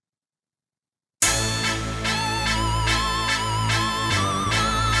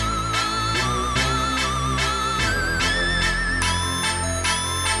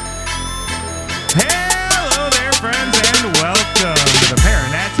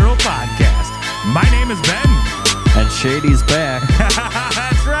Shady's back.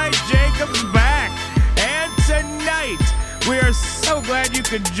 That's right, Jacob's back. And tonight, we are so glad you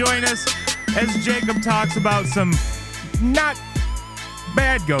could join us as Jacob talks about some not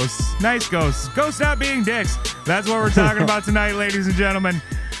bad ghosts, nice ghosts, ghosts not being dicks. That's what we're talking about tonight, ladies and gentlemen.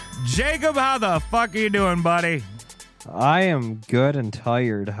 Jacob, how the fuck are you doing, buddy? I am good and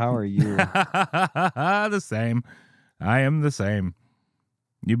tired. How are you? The same. I am the same.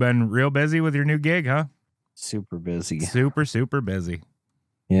 You been real busy with your new gig, huh? Super busy. Super busy.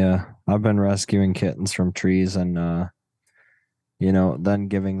 Yeah. I've been rescuing kittens from trees and, then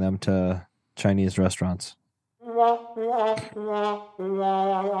giving them to Chinese restaurants.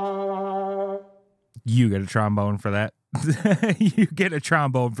 You get a trombone for that. You get a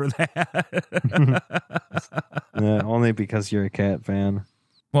trombone for that. Yeah, only because you're a cat fan.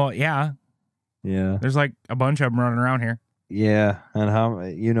 Well, yeah. Yeah. There's like a bunch of them running around here. Yeah. And how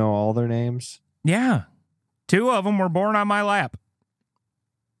you know all their names? Yeah. 2 of them were born on my lap.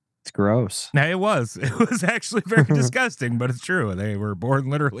 It's gross. Now, it was actually very disgusting, but it's true. They were born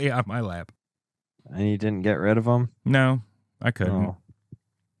literally on my lap. And you didn't get rid of them? No, I couldn't. Oh.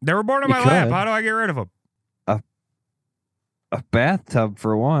 They were born on You my lap. could. How do I get rid of them? A bathtub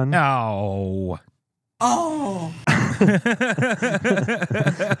for one. No. Oh.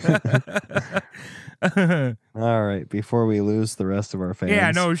 All right. Before we lose the rest of our fans.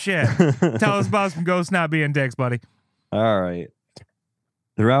 Yeah, no shit. Tell us about some ghosts not being dicks, buddy. All right.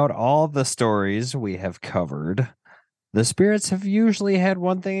 Throughout all the stories we have covered, the spirits have usually had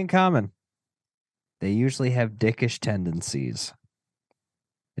one thing in common. They usually have dickish tendencies.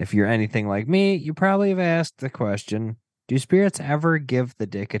 If you're anything like me, you probably have asked the question, do spirits ever give the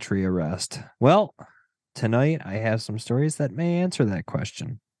dicketry a rest? Well, tonight I have some stories that may answer that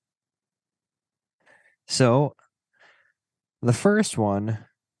question. So, the first one,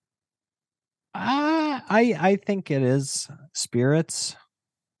 I think it is spirits,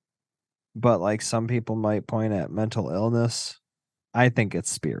 but like some people might point at mental illness. I think it's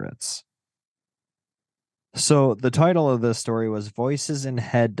spirits. So the title of this story was Voices in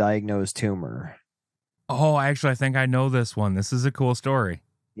Head Diagnosed Tumor. Oh, actually, I think I know this one. This is a cool story.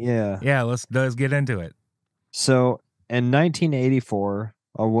 Yeah. Yeah, let's get into it. So in 1984,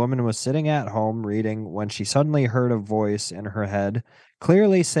 a woman was sitting at home reading when she suddenly heard a voice in her head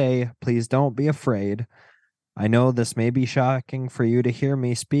clearly say, "Please don't be afraid. I know this may be shocking for you to hear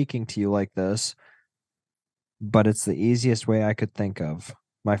me speaking to you like this, but it's the easiest way I could think of.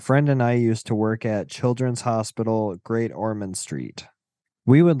 My friend and I used to work at Children's Hospital, Great Ormond Street.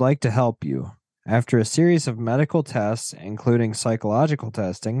 We would like to help you." After a series of medical tests, including psychological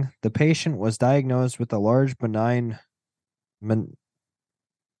testing, the patient was diagnosed with a large benign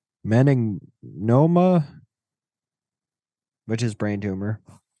meningioma, which is brain tumor.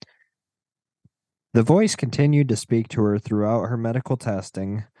 The voice continued to speak to her throughout her medical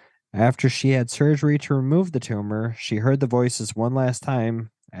testing. After she had surgery to remove the tumor, she heard the voices one last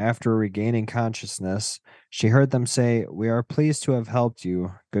time. After regaining consciousness, she heard them say, "We are pleased to have helped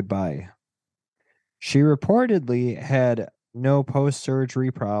you. Goodbye." She reportedly had no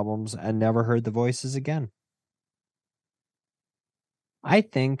post-surgery problems and never heard the voices again. I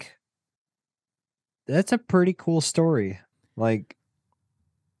think that's a pretty cool story. Like,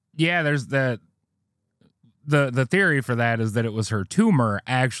 Yeah, there's the theory for that is that it was her tumor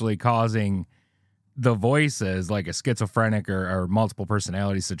actually causing the voices, like a schizophrenic or multiple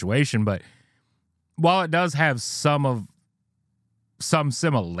personality situation. But while it does have some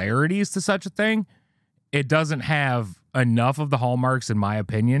similarities to such a thing, it doesn't have enough of the hallmarks, in my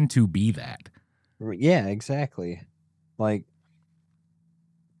opinion, to be that. yeah, exactly. Like,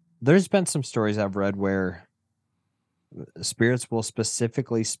 there's been some stories I've read where spirits will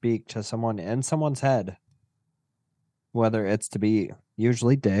specifically speak to someone in someone's head, whether it's to be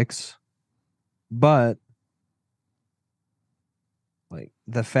usually dicks, but like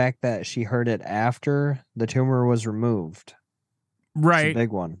the fact that she heard it after the tumor was removed. Right. It's a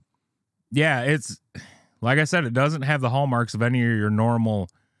big one. Yeah, it's like I said, it doesn't have the hallmarks of any of your normal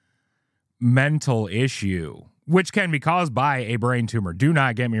mental issue, which can be caused by a brain tumor. Do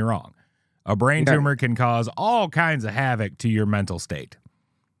not get me wrong. A brain Yeah. tumor can cause all kinds of havoc to your mental state.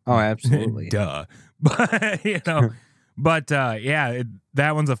 Oh, absolutely. Duh. But,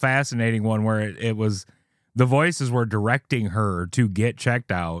 that one's a fascinating one where it was the voices were directing her to get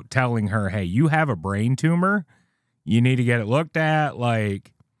checked out, telling her, "Hey, you have a brain tumor. You need to get it looked at."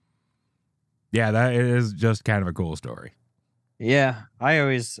 Like, yeah, that is just kind of a cool story. Yeah, I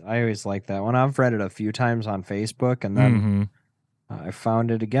always like that one. I've read it a few times on Facebook, and then I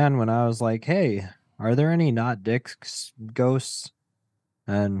found it again when I was like, "Hey, are there any not dicks ghosts?"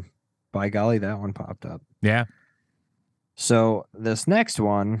 And by golly, that one popped up. Yeah. So this next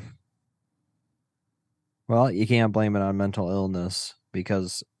one, well, you can't blame it on mental illness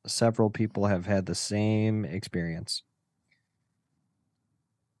because several people have had the same experience.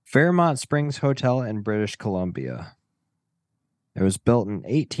 Fairmont Springs Hotel in British Columbia. It was built in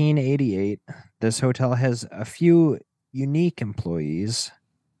 1888. This hotel has a few unique employees.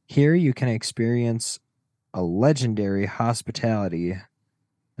 Here you can experience a legendary hospitality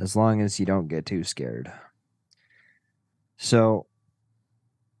as long as you don't get too scared. So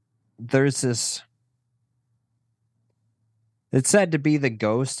there's this. It's said to be the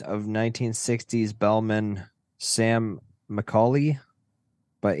ghost of 1960s bellman Sam Macaulay,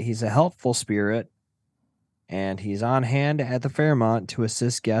 but he's a helpful spirit and he's on hand at the Fairmont to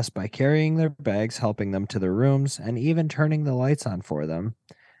assist guests by carrying their bags, helping them to their rooms, and even turning the lights on for them.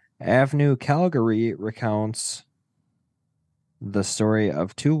 Avenue Calgary recounts the story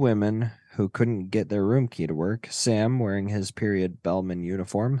of two women who couldn't get their room key to work. Sam, wearing his period bellman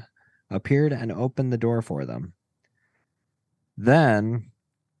uniform, appeared and opened the door for them. Then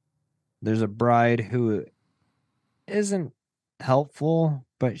there's a bride who isn't helpful,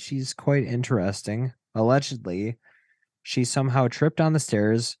 but she's quite interesting. Allegedly, she somehow tripped on the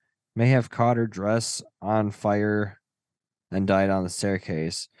stairs, may have caught her dress on fire, and died on the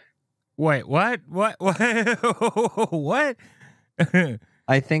staircase. Wait, what? What? What?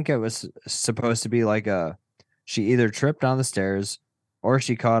 I think it was supposed to be like she either tripped on the stairs or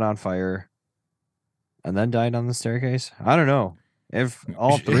she caught on fire and then died on the staircase. I don't know. If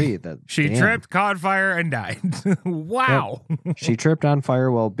all three, that she damn. tripped, caught fire, and died. Wow. Yep. She tripped on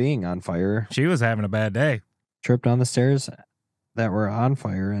fire while being on fire. She was having a bad day. Tripped on the stairs that were on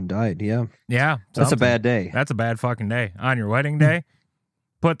fire and died. Yeah. Yeah. That's something. a bad day. That's a bad fucking day. On your wedding day,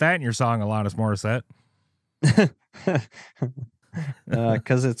 put that in your song, Alanis Morissette.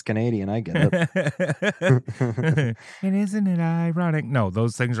 Because it's Canadian, I get it. And isn't it ironic? No,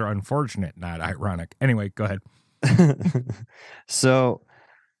 those things are unfortunate, not ironic. Anyway, go ahead. So,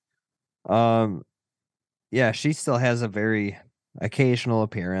 yeah, she still has a very occasional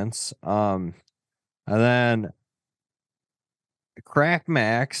appearance. And then Crack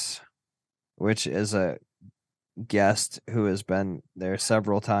Max, which is a guest who has been there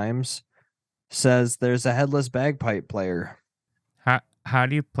several times, says there's a headless bagpipe player. How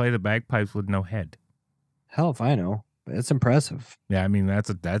do you play the bagpipes with no head? Hell if I know, but it's impressive. Yeah, I mean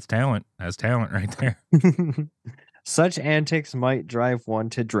that's talent. That's talent right there. Such antics might drive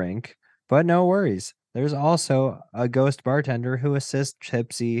one to drink, but no worries. There's also a ghost bartender who assists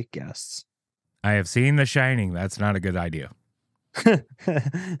tipsy guests. I have seen The Shining. That's not a good idea.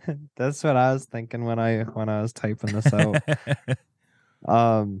 That's what I was thinking when I was typing this out.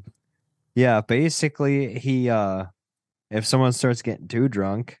 Yeah, basically he if someone starts getting too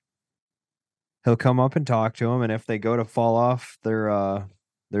drunk, he'll come up and talk to them, and if they go to fall off their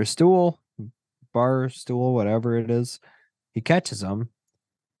stool, bar stool, whatever it is, he catches them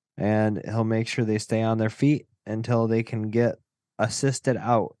and he'll make sure they stay on their feet until they can get assisted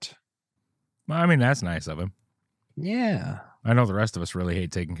out. Well, I mean, that's nice of him. Yeah. I know the rest of us really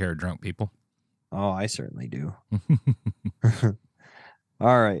hate taking care of drunk people. Oh, I certainly do.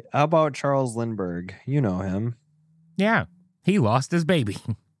 All right. How about Charles Lindbergh? You know him. Yeah. He lost his baby.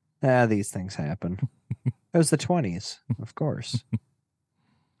 These things happen. It was the 1920s, of course.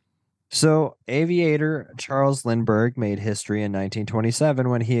 So, aviator Charles Lindbergh made history in 1927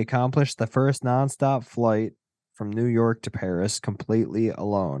 when he accomplished the first nonstop flight from New York to Paris completely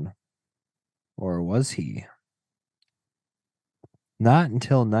alone. Or was he? Not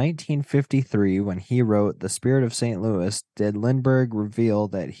until 1953, when he wrote The Spirit of St. Louis, did Lindbergh reveal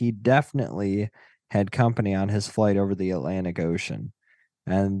that he definitely had company on his flight over the Atlantic Ocean.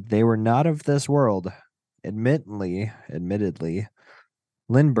 And they were not of this world. Admittedly,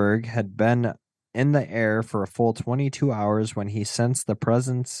 Lindbergh had been in the air for a full 22 hours when he sensed the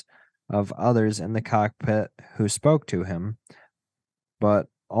presence of others in the cockpit who spoke to him. But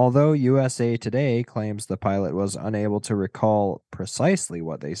although USA Today claims the pilot was unable to recall precisely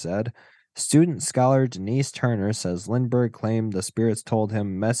what they said, student scholar Denise Turner says Lindbergh claimed the spirits told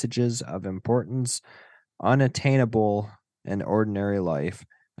him messages of importance unattainable in ordinary life,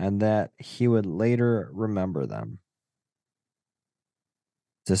 and that he would later remember them.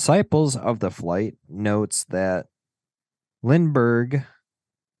 Disciples of the Flight notes that Lindbergh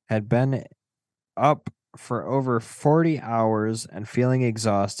had been up for over 40 hours and feeling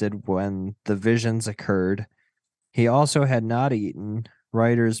exhausted when the visions occurred. He also had not eaten.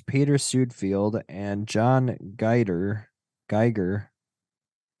 Writers Peter Sudfield and John Geiger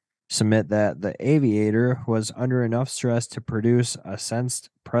submit that the aviator was under enough stress to produce a sensed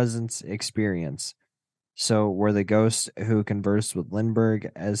presence experience. So, were the ghosts who conversed with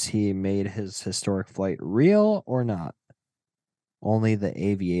Lindbergh as he made his historic flight real or not? Only the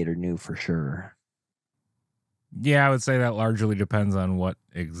aviator knew for sure. Yeah, I would say that largely depends on what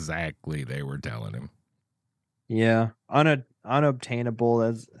exactly they were telling him. Yeah, unobtainable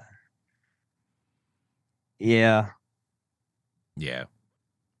as. Yeah, Yeah.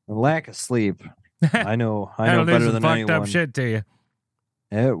 lack of sleep. I know That'll do better some than fucked up anyone. shit to you.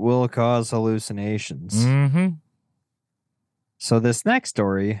 It will cause hallucinations. Mm-hmm. So this next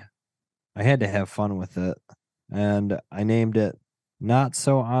story, I had to have fun with it, and I named it "Not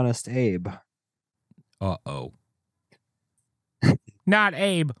So Honest Abe." Uh-oh. Not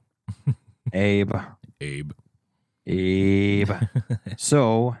Abe. Abe. Abe. Abe.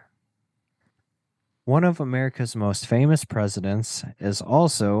 So, one of America's most famous presidents is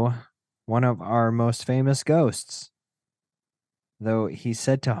also one of our most famous ghosts. Though he's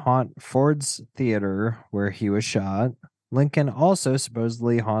said to haunt Ford's Theater where he was shot, Lincoln also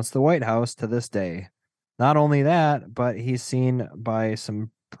supposedly haunts the White House to this day. Not only that, but he's seen by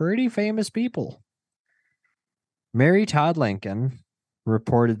some pretty famous people. Mary Todd Lincoln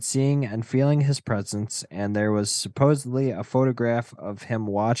reported seeing and feeling his presence, and there was supposedly a photograph of him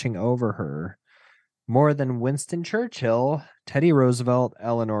watching over her. More than Winston Churchill, Teddy Roosevelt,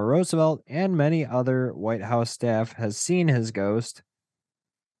 Eleanor Roosevelt, and many other White House staff has seen his ghost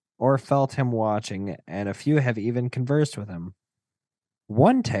or felt him watching, and a few have even conversed with him.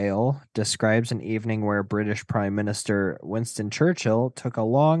 One tale describes an evening where British Prime Minister Winston Churchill took a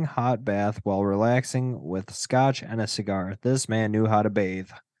long hot bath while relaxing with scotch and a cigar. This man knew how to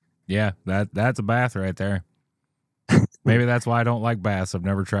bathe. Yeah, that's a bath right there. Maybe that's why I don't like baths. I've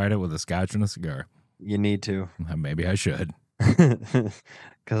never tried it with a scotch and a cigar. You need to. Maybe I should. Because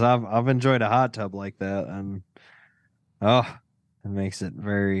I've enjoyed a hot tub like that, and it makes it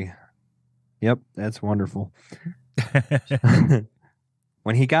very. Yep, that's wonderful.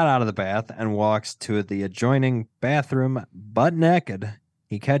 When he got out of the bath and walks to the adjoining bathroom butt naked,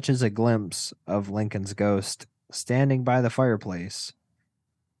 he catches a glimpse of Lincoln's ghost standing by the fireplace.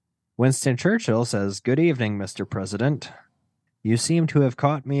 Winston Churchill says, "Good evening, Mr. President. You seem to have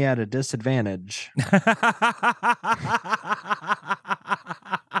caught me at a disadvantage."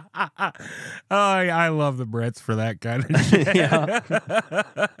 Oh, I love the Brits for that kind of shit. Yeah.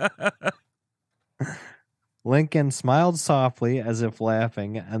 Lincoln smiled softly as if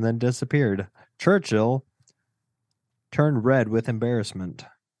laughing and then disappeared. Churchill turned red with embarrassment.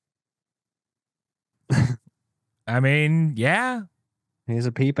 I mean, yeah. He's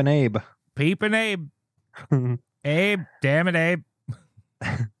a peeping Abe. Peeping Abe. Abe, damn it, Abe.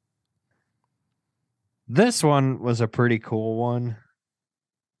 This one was a pretty cool one.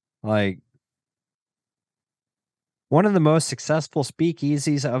 Like, one of the most successful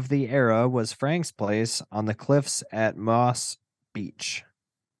speakeasies of the era was Frank's Place on the cliffs at Moss Beach.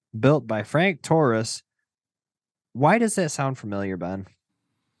 Built by Frank Torres. Why does that sound familiar, Ben?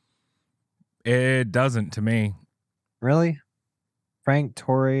 It doesn't to me. Really? Frank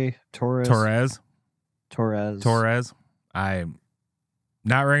Torres? Torres. I'm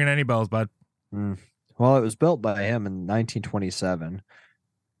not ringing any bells, bud. Well, it was built by him in 1927.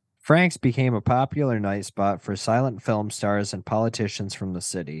 Frank's became a popular night spot for silent film stars and politicians from the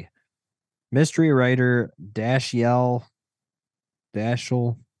city. Mystery writer Dashiell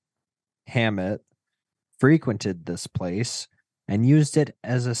Hammett frequented this place and used it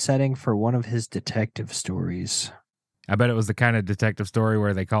as a setting for one of his detective stories. I bet it was the kind of detective story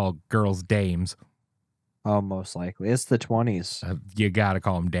where they call girls dames. Oh, most likely. It's the 20s. You got to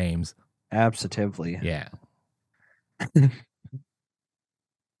call them dames. Absolutely. Yeah.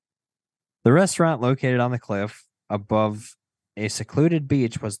 The restaurant located on the cliff above a secluded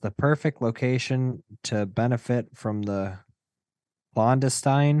beach was the perfect location to benefit from the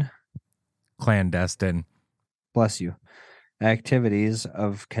clandestine, bless you, activities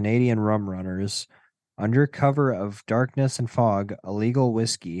of Canadian rum runners. Under cover of darkness and fog, illegal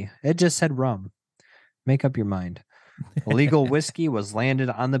whiskey, it just said rum. Make up your mind. Illegal whiskey was landed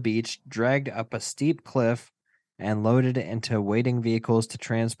on the beach, dragged up a steep cliff, and loaded into waiting vehicles to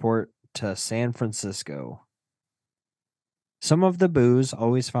transport to San Francisco. Some of the booze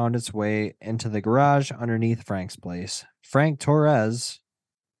always found its way into the garage underneath Frank's place. Frank Torres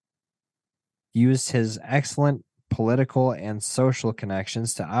used his excellent political and social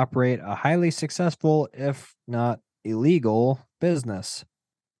connections to operate a highly successful, if not illegal, business.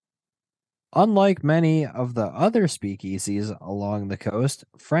 Unlike many of the other speakeasies along the coast,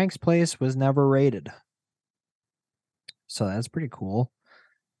 Frank's place was never raided. So that's pretty cool.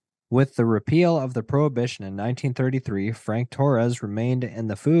 With the repeal of the prohibition in 1933, Frank Torres remained in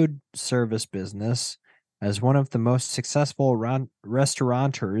the food service business as one of the most successful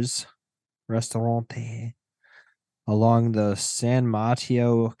restaurateurs along the San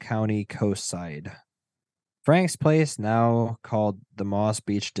Mateo County coastside. Frank's place, now called the Moss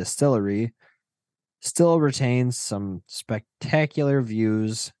Beach Distillery, still retains some spectacular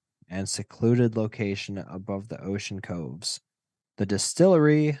views and secluded location above the ocean coves. The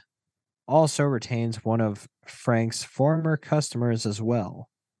distillery also retains one of Frank's former customers as well.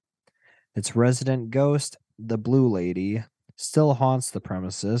 Its resident ghost, the Blue Lady, still haunts the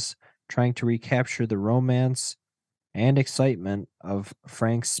premises, trying to recapture the romance and excitement of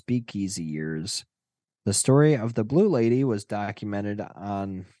Frank's speakeasy years. The story of the Blue Lady was documented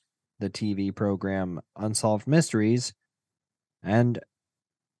on the TV program Unsolved Mysteries, and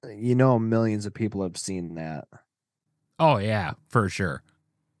millions of people have seen that. Oh, yeah, for sure.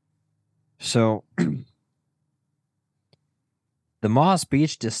 So, the Moss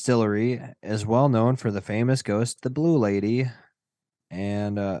Beach Distillery is well known for the famous ghost, the Blue Lady,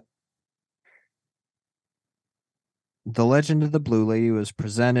 and the legend of the Blue Lady was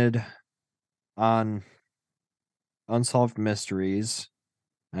presented on Unsolved Mysteries,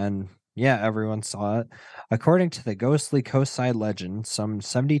 and yeah, everyone saw it. According to the ghostly coastside legend, some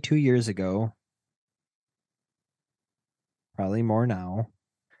 72 years ago, probably more now,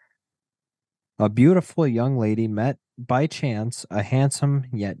 a beautiful young lady met by chance a handsome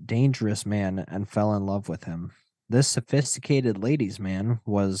yet dangerous man and fell in love with him. This sophisticated ladies' man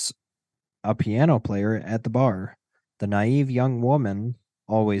was a piano player at the bar. The naive young woman,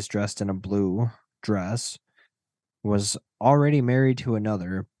 always dressed in a blue dress, was already married to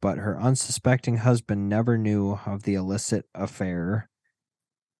another, but her unsuspecting husband never knew of the illicit affair.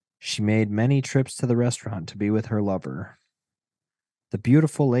 She made many trips to the restaurant to be with her lover. The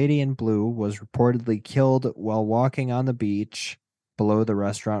beautiful lady in blue was reportedly killed while walking on the beach below the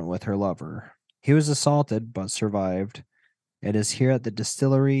restaurant with her lover. He was assaulted but survived. It is here at the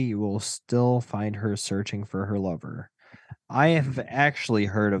distillery you will still find her searching for her lover. I have actually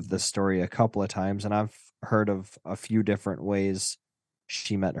heard of this story a couple of times, and I've heard of a few different ways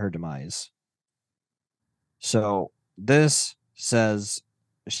she met her demise. So this says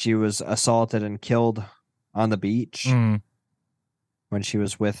she was assaulted and killed on the beach when she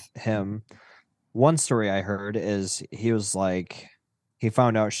was with him. One story I heard is he was like, he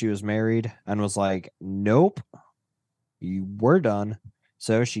found out she was married and was like, nope, we're done.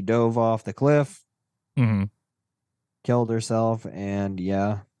 So she dove off the cliff, killed herself, and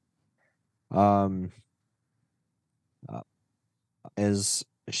yeah. Is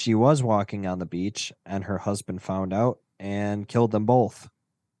she was walking on the beach and her husband found out and killed them both.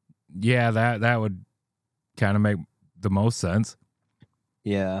 Yeah, that would kind of make the most sense.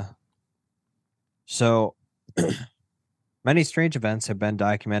 Yeah. So many strange events have been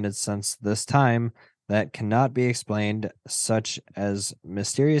documented since this time that cannot be explained, such as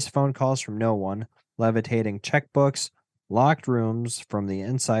mysterious phone calls from no one, levitating checkbooks, locked rooms from the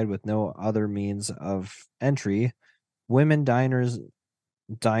inside with no other means of entry, women diners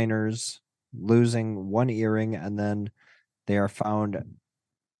losing one earring, and then they are found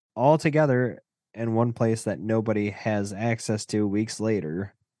all together in one place that nobody has access to weeks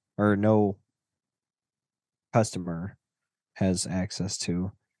later, or no customer has access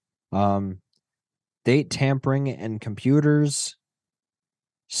to. Date tampering in computers,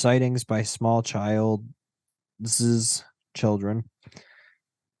 sightings by small children.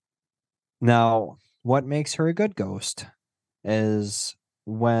 Now, what makes her a good ghost is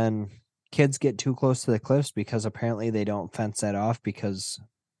when kids get too close to the cliffs, because apparently they don't fence that off because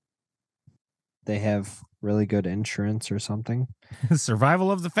they have really good insurance or something.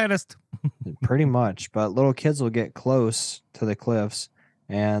 Survival of the fittest. Pretty much. But little kids will get close to the cliffs,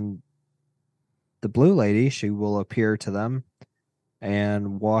 and the Blue Lady, she will appear to them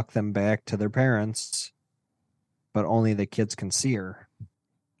and walk them back to their parents, but only the kids can see her.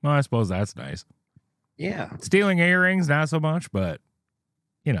 Well, I suppose that's nice. Yeah. Stealing earrings, not so much, but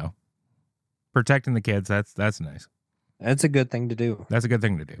protecting the kids, that's nice. That's a good thing to do. That's a good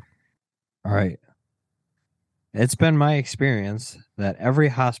thing to do. All right. It's been my experience that every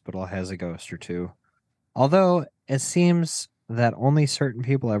hospital has a ghost or two, although it seems that only certain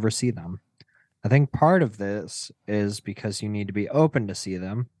people ever see them. I think part of this is because you need to be open to see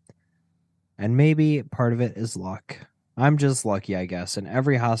them, and maybe part of it is luck. I'm just lucky, I guess. In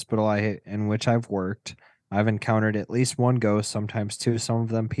every hospital in which I've worked, I've encountered at least one ghost, sometimes two, some of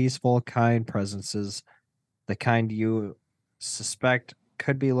them peaceful, kind presences, the kind you suspect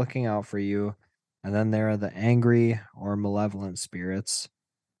could be looking out for you. And then there are the angry or malevolent spirits.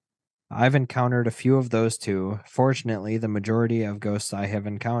 I've encountered a few of those too. Fortunately, the majority of ghosts I have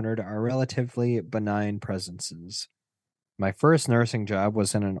encountered are relatively benign presences. My first nursing job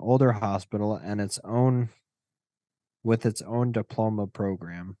was in an older hospital and its own diploma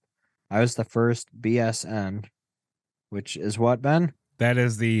program. I was the first BSN, which is what, Ben? That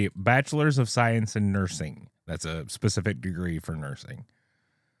is the Bachelor's of Science in Nursing. That's a specific degree for nursing.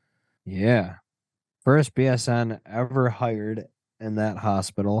 Yeah. First BSN ever hired in that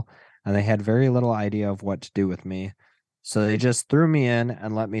hospital, and they had very little idea of what to do with me. So they just threw me in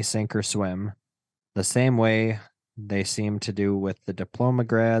and let me sink or swim, the same way they seem to do with the diploma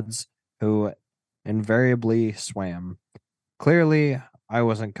grads who invariably swam. Clearly, I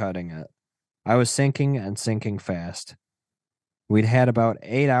wasn't cutting it. I was sinking and sinking fast. We'd had about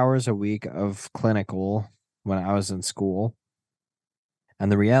 8 hours a week of clinical when I was in school.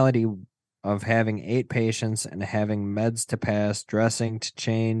 And the reality of having 8 patients and having meds to pass, dressing to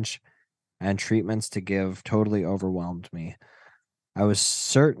change, and treatments to give totally overwhelmed me. I was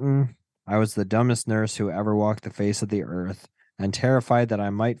certain I was the dumbest nurse who ever walked the face of the earth, and terrified that I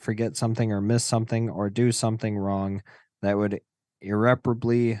might forget something or miss something or do something wrong that would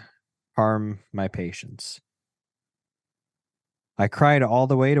irreparably harm my patients. I cried all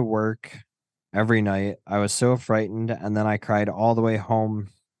the way to work every night. I was so frightened, and then I cried all the way home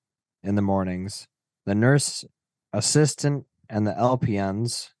in the mornings. The nurse assistant and the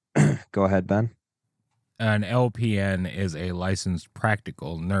LPNs. Go ahead, Ben. An LPN is a licensed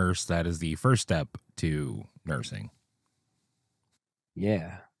practical nurse. That is the first step to nursing.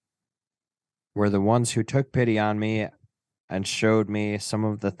 Yeah. Were the ones who took pity on me and showed me some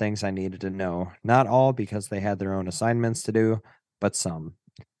of the things I needed to know. Not all, because they had their own assignments to do, but some.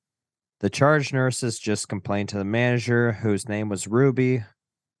 The charge nurses just complained to the manager, whose name was Ruby,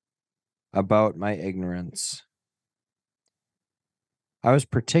 about my ignorance. It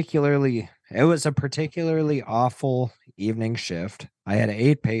was a particularly awful evening shift. I had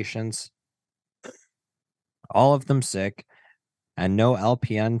 8 patients, all of them sick, and no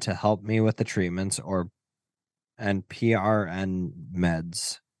LPN to help me with the treatments and PRN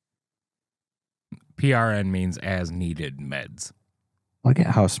meds. PRN means as needed meds. Look at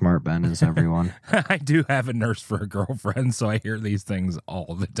how smart Ben is, everyone. I do have a nurse for a girlfriend, so I hear these things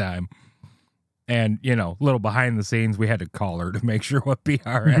all the time. And, little behind the scenes, we had to call her to make sure what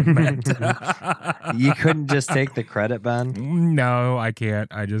PRN meant. You couldn't just take the credit, Ben? No, I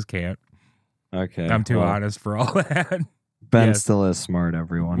can't. I just can't. Okay. I'm too honest for all that. Ben still is smart,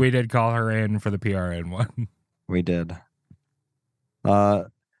 everyone. We did call her in for the PRN one. We did.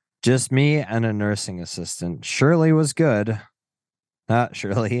 Just me and a nursing assistant. Shirley was good. Not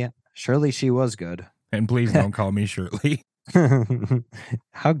Shirley. Shirley, she was good. And please don't call me Shirley.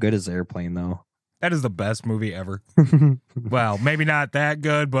 How good is Airplane, though? That is the best movie ever. Well, maybe not that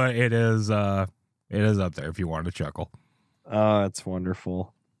good, but it is up there if you want to chuckle. Oh, it's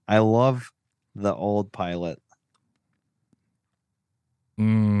wonderful. I love the old pilot.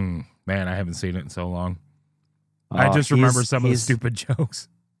 Man, I haven't seen it in so long. I just remember some of the stupid jokes.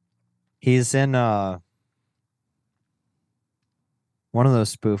 He's in one of those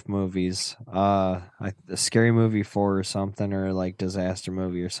spoof movies, a Scary Movie 4 or something, or like Disaster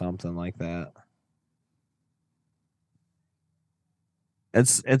Movie or something like that.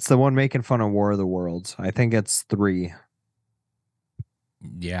 It's the one making fun of War of the Worlds. I think it's 3.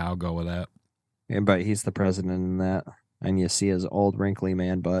 Yeah, I'll go with that. Yeah, but he's the president in that, and you see his old wrinkly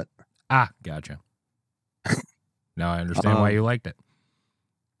man butt. Gotcha. Now I understand why you liked it.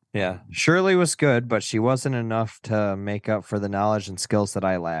 Yeah, Shirley was good, but she wasn't enough to make up for the knowledge and skills that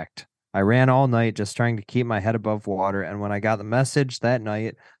I lacked. I ran all night just trying to keep my head above water, and when I got the message that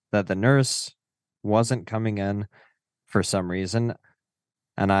night that the nurse wasn't coming in for some reason,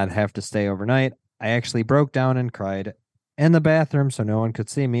 and I'd have to stay overnight, I actually broke down and cried in the bathroom so no one could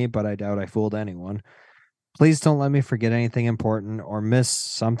see me, but I doubt I fooled anyone. Please don't let me forget anything important or miss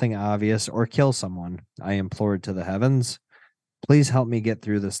something obvious or kill someone, I implored to the heavens. Please help me get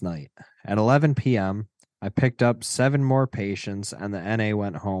through this night. At 11 p.m., I picked up 7 more patients and the NA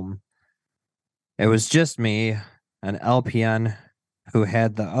went home. It was just me, an LPN who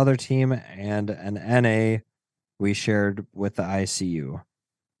had the other team, and an NA we shared with the ICU.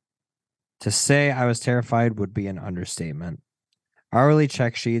 To say I was terrified would be an understatement. Hourly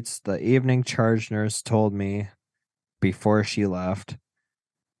check sheets, the evening charge nurse told me before she left.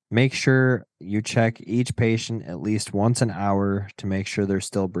 Make sure you check each patient at least once an hour to make sure they're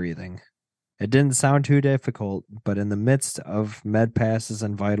still breathing. It didn't sound too difficult, but in the midst of med passes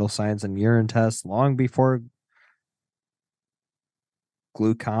and vital signs and urine tests, long before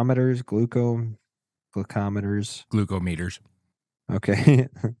glucometers, Okay.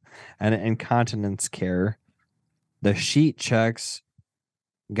 And incontinence care. The sheet checks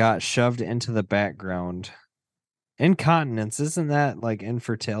got shoved into the background. Incontinence, isn't that like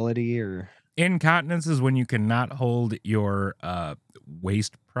infertility or Incontinence is when you cannot hold your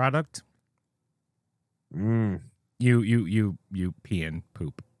waste product. mm, You pee and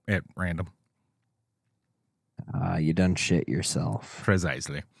poop at random. you done shit yourself.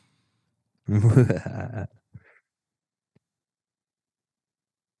 Precisely. The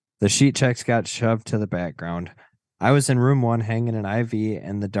sheet checks got shoved to the background. I was in room 1 hanging an IV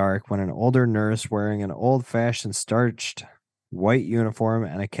in the dark when an older nurse wearing an old-fashioned starched white uniform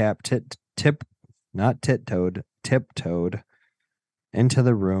and a cap tiptoed into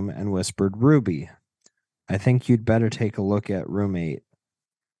the room and whispered, "Ruby, I think you'd better take a look at room 8."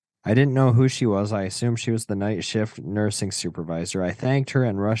 I didn't know who she was. I assumed she was the night shift nursing supervisor. I thanked her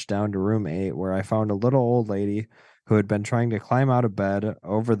and rushed down to room 8, where I found a little old lady who had been trying to climb out of bed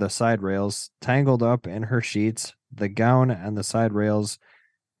over the side rails, tangled up in her sheets. The gown and the side rails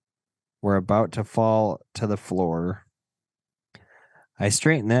were about to fall to the floor. I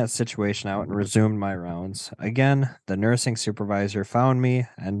straightened that situation out and resumed my rounds. Again, the nursing supervisor found me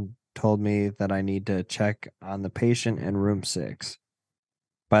and told me that I need to check on the patient in room 6.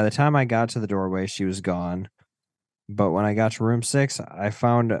 By the time I got to the doorway, she was gone. But when I got to room 6, I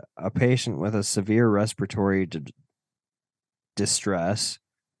found a patient with a severe respiratory distress.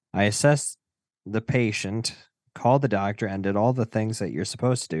 I assessed the patient, called the doctor, and did all the things that you're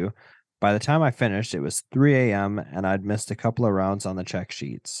supposed to do. By the time I finished, it was 3 a.m., and I'd missed a couple of rounds on the check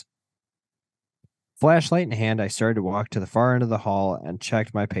sheets. Flashlight in hand, I started to walk to the far end of the hall and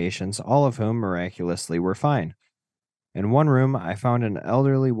checked my patients, all of whom miraculously were fine. In one room, I found an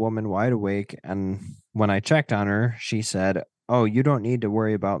elderly woman wide awake, and when I checked on her, she said, "Oh, you don't need to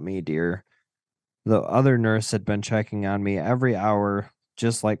worry about me, dear." The other nurse had been checking on me every hour,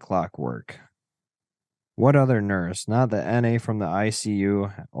 just like clockwork. What other nurse? Not the NA from the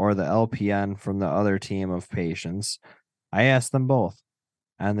ICU or the LPN from the other team of patients. I asked them both,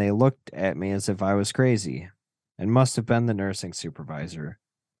 and they looked at me as if I was crazy. It must have been the nursing supervisor.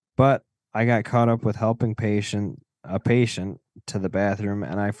 But I got caught up with helping a patient to the bathroom,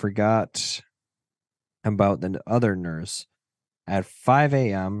 and I forgot about the other nurse. At 5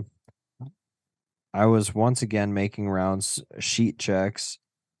 a.m., I was once again making rounds, sheet checks.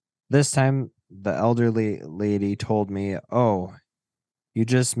 This time, the elderly lady told me, "Oh, you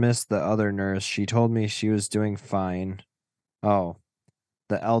just missed the other nurse. She told me she was doing fine." Oh,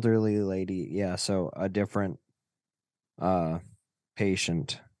 the elderly lady. Yeah, so a different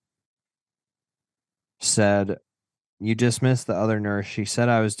patient said, "You just missed the other nurse. She said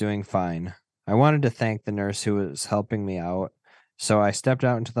I was doing fine." I wanted to thank the nurse who was helping me out, so I stepped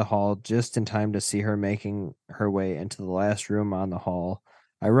out into the hall just in time to see her making her way into the last room on the hall.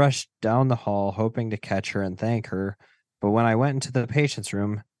 I rushed down the hall, hoping to catch her and thank her, but when I went into the patient's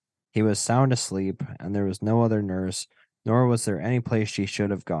room, he was sound asleep, and there was no other nurse, nor was there any place she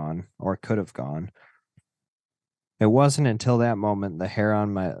should have gone or could have gone. It wasn't until that moment the hair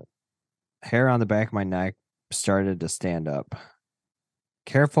on the back of my neck started to stand up.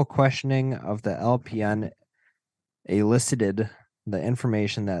 Careful questioning of the LPN elicited the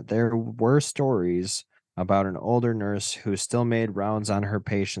information that there were stories about an older nurse who still made rounds on her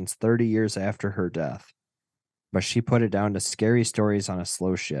patients 30 years after her death, but she put it down to scary stories on a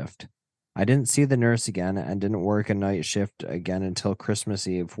slow shift. I didn't see the nurse again and didn't work a night shift again until Christmas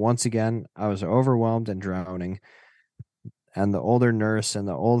Eve. Once again, I was overwhelmed and drowning, and the older nurse in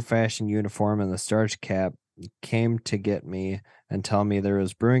the old-fashioned uniform and the starched cap came to get me and tell me there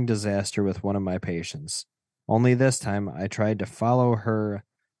was brewing disaster with one of my patients. Only this time, I tried to follow her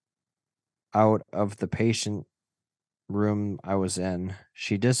out of the patient room I was in.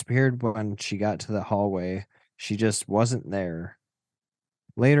 She disappeared when she got to the hallway. She just wasn't there.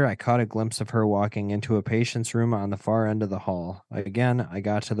 Later, I caught a glimpse of her walking into a patient's room on the far end of the hall. Again, I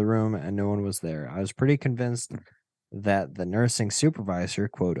got to the room and no one was there. I was pretty convinced that the nursing supervisor,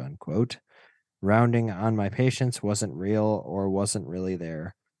 quote unquote, rounding on my patients wasn't real or wasn't really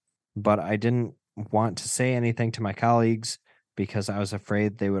there. But I didn't want to say anything to my colleagues because I was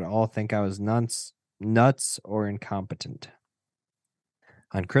afraid they would all think I was nuts or incompetent.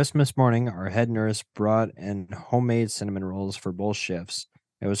 On Christmas morning, our head nurse brought in homemade cinnamon rolls for both shifts.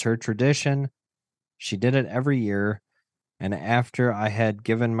 It was her tradition. She did it every year. And after I had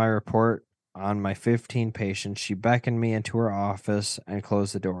given my report on my 15 patients, she beckoned me into her office and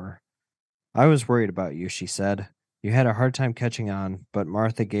closed the door. "I was worried about you," she said. "You had a hard time catching on, but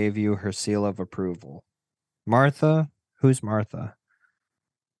Martha gave you her seal of approval." Martha? Who's Martha?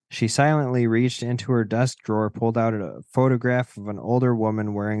 She silently reached into her desk drawer, pulled out a photograph of an older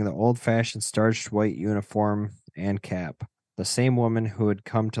woman wearing the old-fashioned starched white uniform and cap. The same woman who had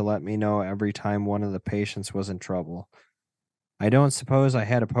come to let me know every time one of the patients was in trouble. I don't suppose I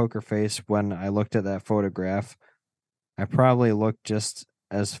had a poker face when I looked at that photograph. I probably looked just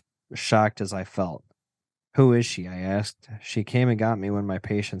as shocked as I felt. Who is she? I asked. She came and got me when my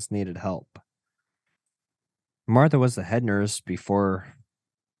patients needed help. Martha was the head nurse before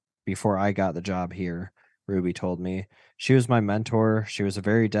I got the job here, Ruby told me. She was my mentor. She was a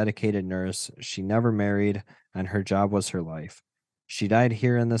very dedicated nurse. She never married, and her job was her life. She died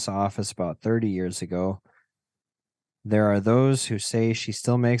here in this office about 30 years ago. There are those who say she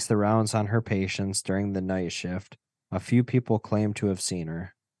still makes the rounds on her patients during the night shift. A few people claim to have seen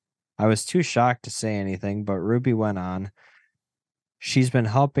her. I was too shocked to say anything, but Ruby went on. She's been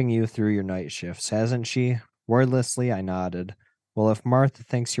helping you through your night shifts, hasn't she? Wordlessly, I nodded. Well, if Martha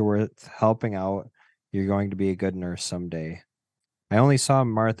thinks you're worth helping out, you're going to be a good nurse someday. I only saw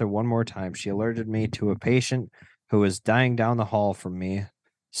Martha one more time. She alerted me to a patient who was dying down the hall from me.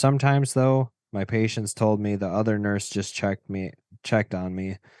 Sometimes, though, my patients told me the other nurse just checked on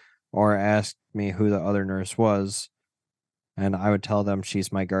me, or asked me who the other nurse was, and I would tell them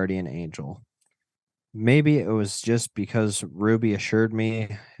she's my guardian angel. Maybe it was just because Ruby assured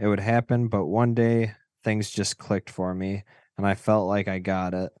me it would happen, but one day things just clicked for me, and I felt like I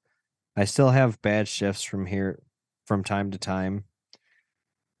got it. I still have bad shifts from time to time,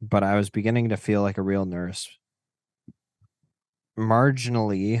 but I was beginning to feel like a real nurse.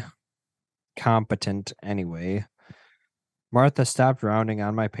 Marginally competent anyway. Martha stopped rounding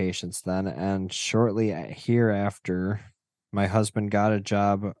on my patients then, and shortly hereafter, my husband got a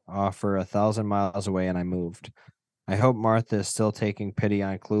job offer 1,000 miles away and I moved. I hope Martha is still taking pity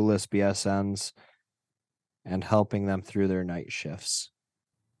on clueless BSNs and helping them through their night shifts.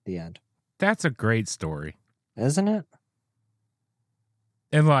 The end. That's a great story. Isn't it?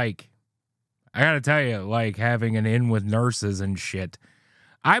 And like, I gotta tell you, like having an in with nurses and shit,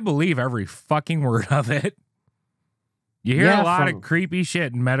 I believe every fucking word of it. You hear a lot of creepy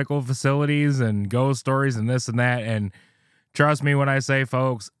shit in medical facilities and ghost stories and this and that. And trust me when I say,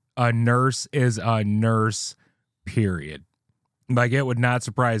 folks, a nurse is a nurse, period. Like, it would not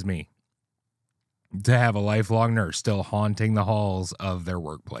surprise me to have a lifelong nurse still haunting the halls of their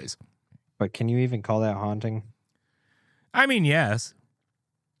workplace. But can you even call that haunting? I mean, yes.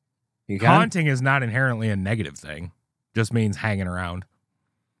 You can? Haunting is not inherently a negative thing. Just means hanging around.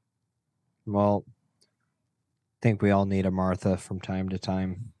 Well, I think we all need a Martha from time to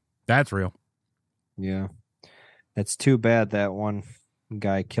time. That's real. Yeah. It's too bad that one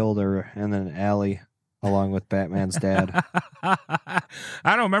guy killed her in an alley along with Batman's dad. I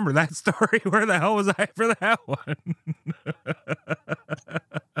don't remember that story. Where the hell was I for that one?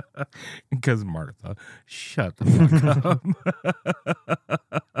 Because Martha, shut the fuck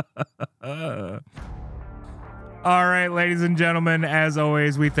up. All right, ladies and gentlemen, as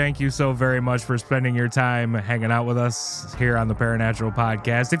always, we thank you so very much for spending your time hanging out with us here on the Paranatural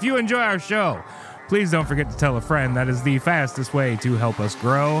Podcast. If you enjoy our show, please don't forget to tell a friend. That is the fastest way to help us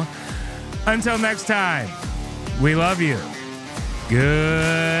grow. Until next time, we love you.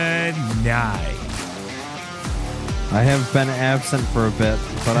 Good night. I have been absent for a bit,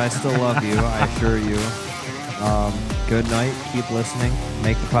 but I still love you, I assure you. Good night. Keep listening.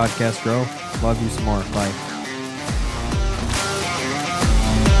 Make the podcast grow. Love you some more. Bye.